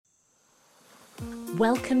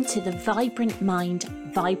Welcome to the Vibrant Mind,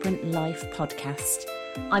 Vibrant Life podcast.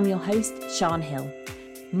 I'm your host, Sian Hill.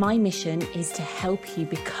 My mission is to help you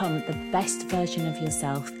become the best version of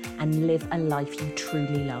yourself and live a life you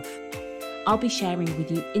truly love. I'll be sharing with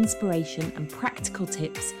you inspiration and practical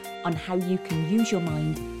tips on how you can use your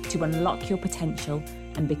mind to unlock your potential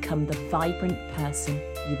and become the vibrant person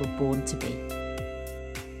you were born to be.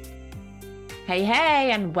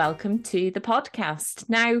 Hey, and welcome to the podcast.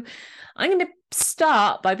 Now, I'm going to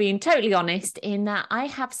start by being totally honest in that I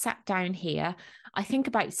have sat down here, I think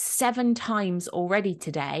about 7 times already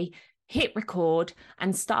today, hit record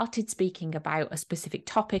and started speaking about a specific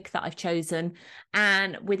topic that I've chosen.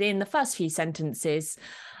 And within the first few sentences,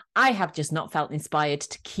 I have just not felt inspired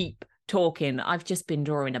to keep talking. I've just been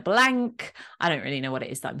drawing a blank. I don't really know what it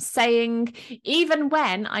is that I'm saying. Even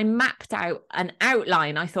when I mapped out an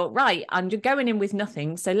outline, I thought, right, I'm just going in with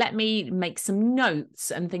nothing. So let me make some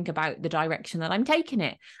notes and think about the direction that I'm taking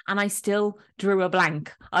it. And I still drew a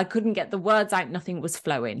blank. I couldn't get the words out. Nothing was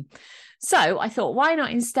flowing. So I thought, why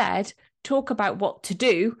not instead talk about what to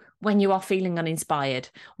do when you are feeling uninspired,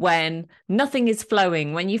 when nothing is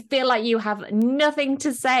flowing, when you feel like you have nothing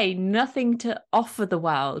to say, nothing to offer the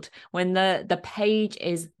world, when the page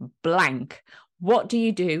is blank. What do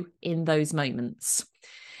you do in those moments?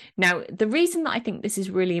 Now, the reason that I think this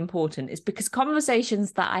is really important is because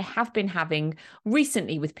conversations that I have been having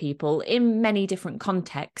recently with people in many different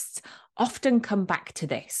contexts often come back to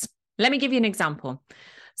this. Let me give you an example. I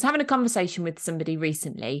was having a conversation with somebody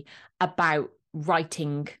recently about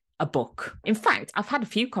writing a book. In fact, I've had a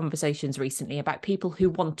few conversations recently about people who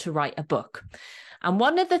want to write a book. And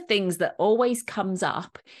one of the things that always comes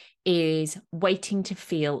up is waiting to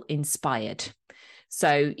feel inspired.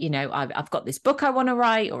 So, I've got this book I want to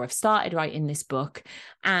write, or I've started writing this book,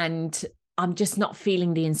 and I'm just not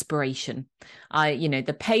feeling the inspiration.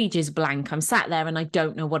 The page is blank. I'm sat there and I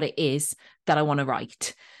don't know what it is that I want to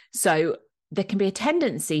write. So there can be a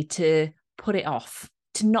tendency to put it off,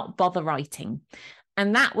 to not bother writing.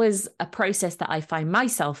 And that was a process that I find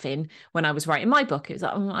myself in when I was writing my book. It was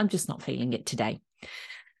like, I'm just not feeling it today.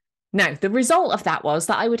 Now, the result of that was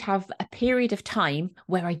that I would have a period of time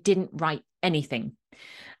where I didn't write anything.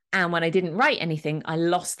 And when I didn't write anything, I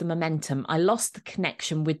lost the momentum. I lost the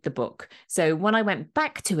connection with the book. So when I went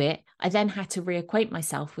back to it, I then had to reacquaint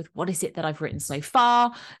myself with what is it that I've written so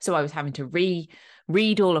far. So I was having to read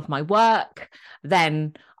all of my work.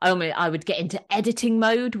 Then I would get into editing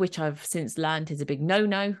mode, which I've since learned is a big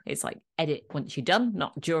no-no. It's like edit once you're done,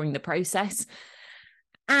 not during the process.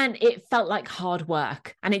 And it felt like hard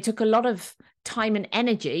work. And it took a lot of time and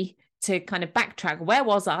energy to kind of backtrack. Where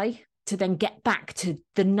was I? To then get back to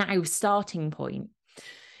the now starting point.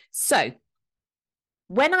 So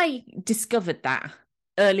when I discovered that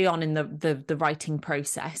early on in the writing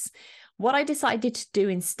process, what I decided to do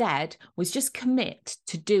instead was just commit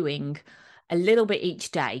to doing a little bit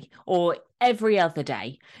each day or every other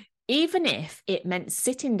day, even if it meant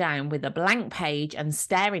sitting down with a blank page and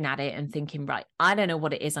staring at it and thinking, right, I don't know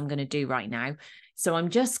what it is I'm going to do right now. So I'm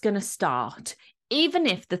just going to start, even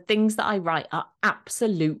if the things that I write are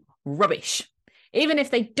absolute rubbish, even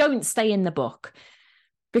if they don't stay in the book,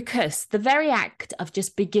 because the very act of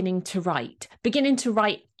just beginning to write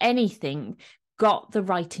anything got the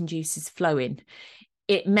writing juices flowing.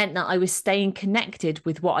 It meant that I was staying connected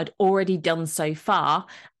with what I'd already done so far,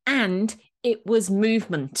 and it was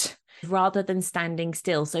movement rather than standing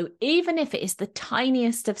still. So even if it is the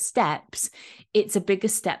tiniest of steps, it's a bigger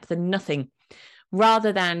step than nothing,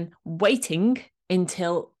 rather than waiting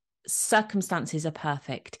until circumstances are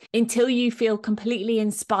perfect, until you feel completely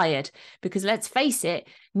inspired. Because let's face it,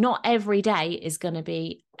 not every day is going to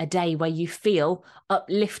be a day where you feel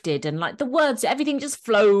uplifted and like the words, everything just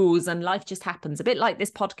flows and life just happens. A bit like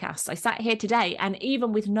this podcast. I sat here today and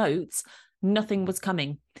even with notes, nothing was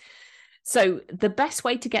coming. So the best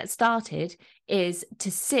way to get started is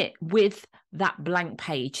to sit with that blank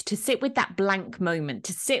page, to sit with that blank moment,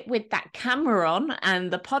 to sit with that camera on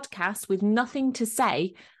and the podcast with nothing to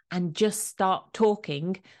say, and just start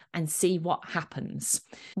talking and see what happens.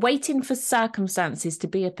 Waiting for circumstances to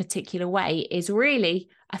be a particular way is really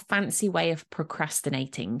a fancy way of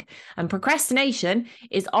procrastinating. And procrastination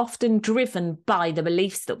is often driven by the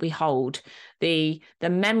beliefs that we hold, the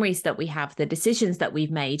memories that we have, the decisions that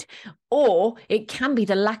we've made, or it can be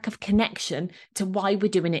the lack of connection to why we're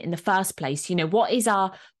doing it in the first place. What is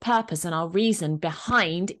our purpose and our reason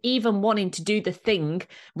behind even wanting to do the thing,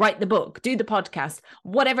 write the book, do the podcast,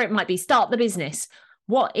 whatever it might be, start the business?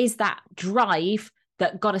 What is that drive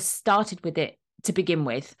that got us started with it to begin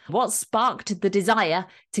with? What sparked the desire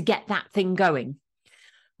to get that thing going?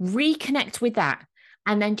 Reconnect with that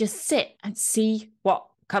and then just sit and see what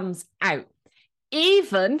comes out.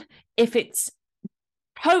 Even if it's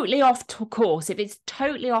totally off course, if it's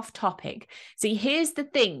totally off topic. See, here's the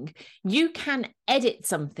thing. You can edit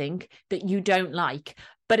something that you don't like,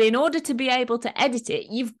 but in order to be able to edit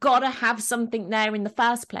it, you've got to have something there in the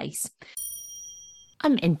first place.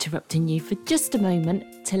 I'm interrupting you for just a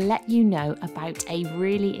moment to let you know about a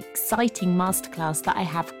really exciting masterclass that I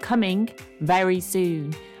have coming very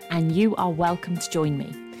soon, and you are welcome to join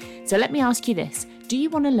me. So let me ask you this. Do you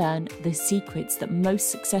want to learn the secrets that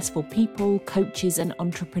most successful people, coaches, and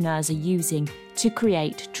entrepreneurs are using to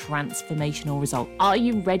create transformational results? Are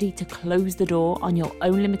you ready to close the door on your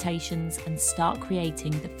own limitations and start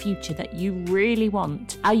creating the future that you really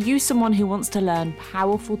want? Are you someone who wants to learn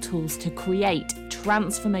powerful tools to create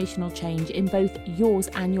transformational change in both yours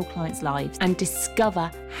and your clients' lives, and discover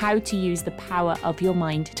how to use the power of your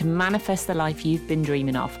mind to manifest the life you've been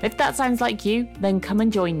dreaming of? If that sounds like you, then come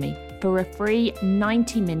and join me for a free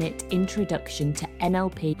 90-minute introduction to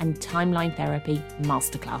NLP and timeline therapy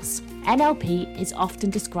masterclass. NLP is often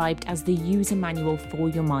described as the user manual for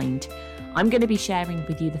your mind. I'm going to be sharing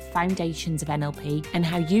with you the foundations of NLP and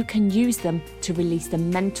how you can use them to release the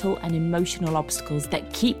mental and emotional obstacles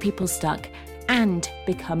that keep people stuck and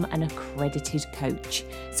become an accredited coach.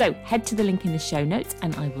 So head to the link in the show notes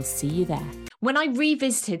and I will see you there. When I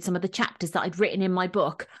revisited some of the chapters that I'd written in my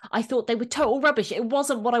book, I thought they were total rubbish. It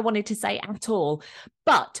wasn't what I wanted to say at all.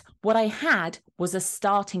 But what I had was a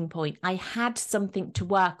starting point. I had something to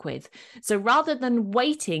work with. So rather than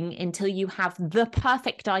waiting until you have the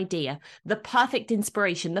perfect idea, the perfect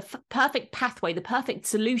inspiration, the perfect pathway, the perfect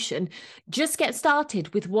solution, just get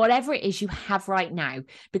started with whatever it is you have right now.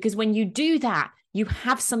 Because when you do that, you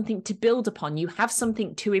have something to build upon. You have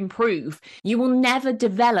something to improve. You will never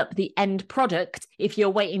develop the end product if you're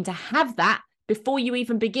waiting to have that before you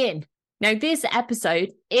even begin. Now, this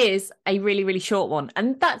episode is a really, really short one,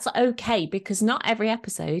 and that's okay because not every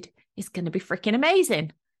episode is going to be freaking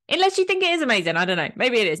amazing. Unless you think it is amazing. I don't know.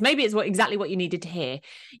 Maybe it is. Maybe it's exactly what you needed to hear.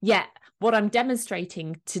 Yet, what I'm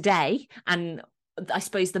demonstrating today, and I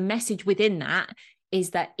suppose the message within that, is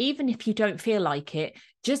that even if you don't feel like it,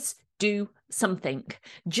 just do something.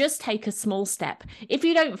 Just take a small step. If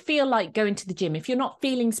you don't feel like going to the gym, if you're not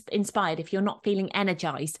feeling inspired, if you're not feeling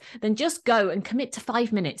energized, then just go and commit to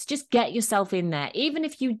 5 minutes. Just get yourself in there. Even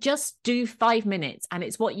if you just do 5 minutes and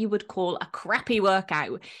it's what you would call a crappy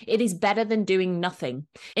workout, it is better than doing nothing.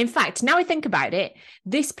 In fact, now I think about it,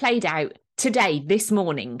 this played out today, this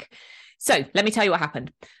morning. So let me tell you what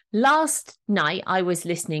happened. Last night, I was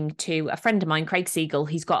listening to a friend of mine, Craig Siegel.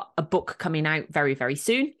 He's got a book coming out very, very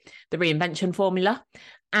soon, The Reinvention Formula.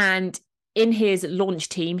 And in his launch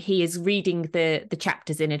team, he is reading the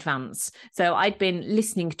chapters in advance. So I'd been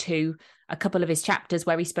listening to a couple of his chapters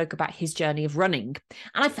where he spoke about his journey of running.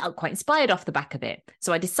 And I felt quite inspired off the back of it.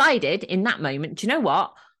 So I decided in that moment, do you know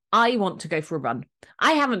what? I want to go for a run.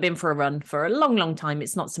 I haven't been for a run for a long, long time.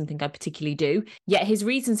 It's not something I particularly do. Yet his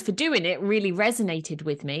reasons for doing it really resonated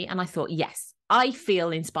with me. And I thought, yes, I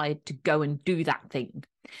feel inspired to go and do that thing.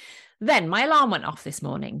 Then my alarm went off this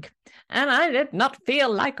morning and I did not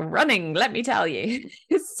feel like running, let me tell you.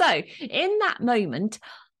 So in that moment,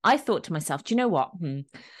 I thought to myself, do you know what?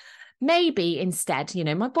 Maybe instead,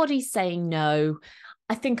 my body's saying no.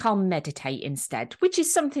 I think I'll meditate instead, which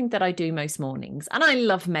is something that I do most mornings. And I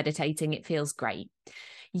love meditating. It feels great.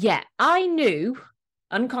 Yet I knew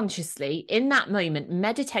unconsciously in that moment,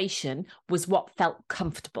 meditation was what felt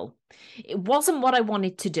comfortable. It wasn't what I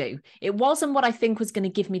wanted to do. It wasn't what I think was going to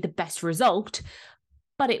give me the best result,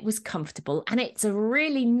 but it was comfortable. And it's a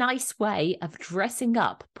really nice way of dressing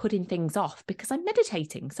up, putting things off because I'm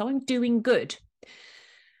meditating. So I'm doing good.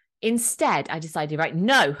 Instead, I decided, right,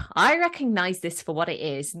 no, I recognize this for what it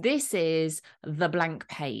is. This is the blank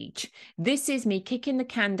page. This is me kicking the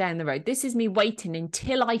can down the road. This is me waiting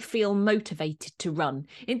until I feel motivated to run,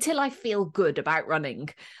 until I feel good about running,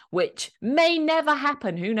 which may never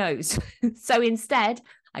happen. Who knows? So instead,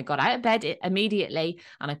 I got out of bed immediately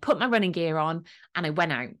and I put my running gear on and I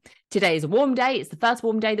went out. Today is a warm day. It's the first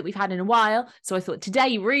warm day that we've had in a while. So I thought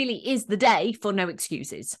today really is the day for no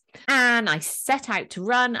excuses. And I set out to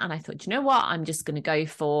run and I thought, you know what? I'm just going to go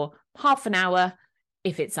for half an hour.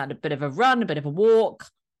 If it's at a bit of a run, a bit of a walk,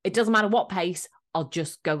 it doesn't matter what pace, I'll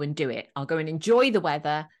just go and do it. I'll go and enjoy the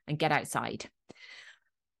weather and get outside.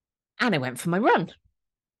 And I went for my run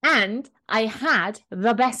and I had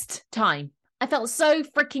the best time. I felt so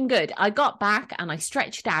freaking good. I got back and I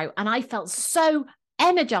stretched out and I felt so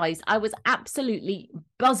energized. I was absolutely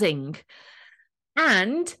buzzing.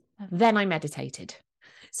 And then I meditated.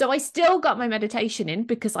 So I still got my meditation in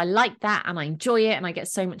because I like that and I enjoy it and I get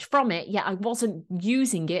so much from it, yet I wasn't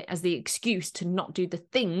using it as the excuse to not do the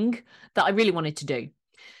thing that I really wanted to do.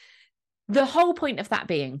 The whole point of that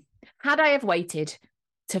being, had I have waited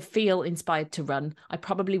to feel inspired to run, I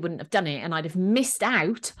probably wouldn't have done it, and I'd have missed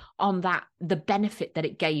out on the benefit that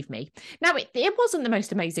it gave me. Now, it wasn't the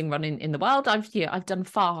most amazing run in the world. I've done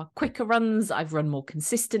far quicker runs. I've run more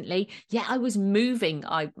consistently. Yeah, I was moving.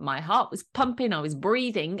 My heart was pumping. I was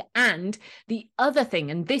breathing. And the other thing,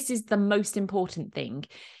 and this is the most important thing,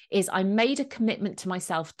 is I made a commitment to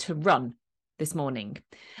myself to run this morning,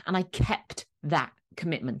 and I kept that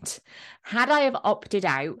commitment. Had I have opted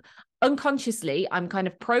out, unconsciously, I'm kind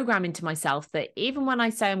of programming to myself that even when I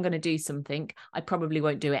say I'm going to do something, I probably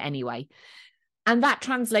won't do it anyway. And that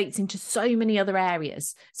translates into so many other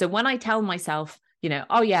areas. So when I tell myself,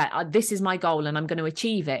 oh yeah, this is my goal and I'm going to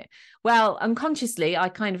achieve it, well, unconsciously, I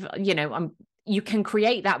kind of, you can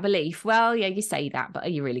create that belief. Well, yeah, you say that, but are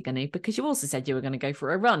you really going to? Because you also said you were going to go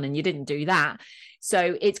for a run and you didn't do that.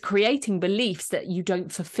 So it's creating beliefs that you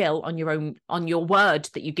don't fulfill on your word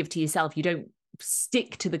that you give to yourself. You don't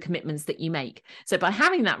stick to the commitments that you make. So by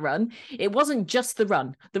having that run, it wasn't just the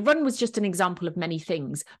run. The run was just an example of many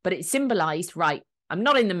things, but it symbolized, right, I'm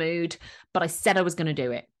not in the mood, but I said I was going to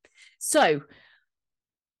do it. So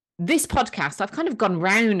this podcast, I've kind of gone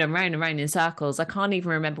round and round and round in circles. I can't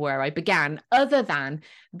even remember where I began. Other than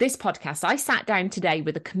this podcast, I sat down today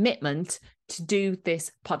with a commitment to do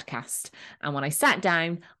this podcast. And when I sat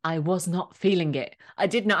down, I was not feeling it. I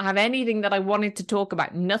did not have anything that I wanted to talk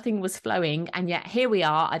about. Nothing was flowing. And yet here we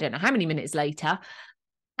are, I don't know how many minutes later,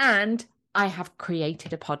 and I have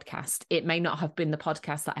created a podcast. It may not have been the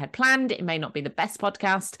podcast that I had planned. It may not be the best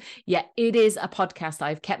podcast, yet it is a podcast.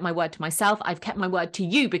 I've kept my word to myself. I've kept my word to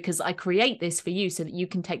you because I create this for you so that you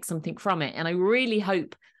can take something from it. And I really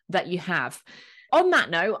hope that you have. On that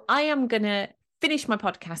note, I am going to finish my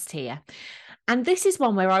podcast here. And this is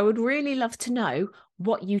one where I would really love to know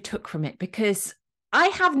what you took from it, because I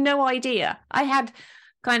have no idea. I had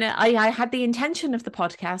the intention of the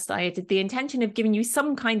podcast. I had the intention of giving you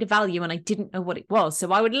some kind of value, and I didn't know what it was.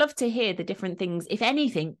 So I would love to hear the different things, if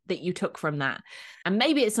anything, that you took from that. And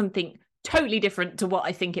maybe it's something totally different to what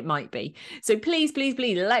I think it might be. So please, please,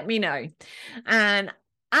 please let me know. And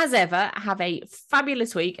as ever, have a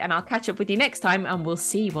fabulous week, and I'll catch up with you next time, and we'll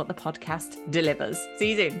see what the podcast delivers.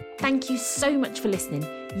 See you soon. Thank you so much for listening.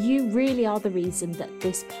 You really are the reason that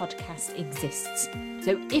this podcast exists.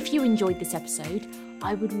 So if you enjoyed this episode,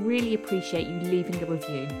 I would really appreciate you leaving a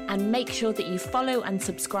review, and make sure that you follow and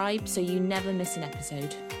subscribe so you never miss an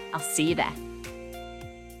episode. I'll see you there.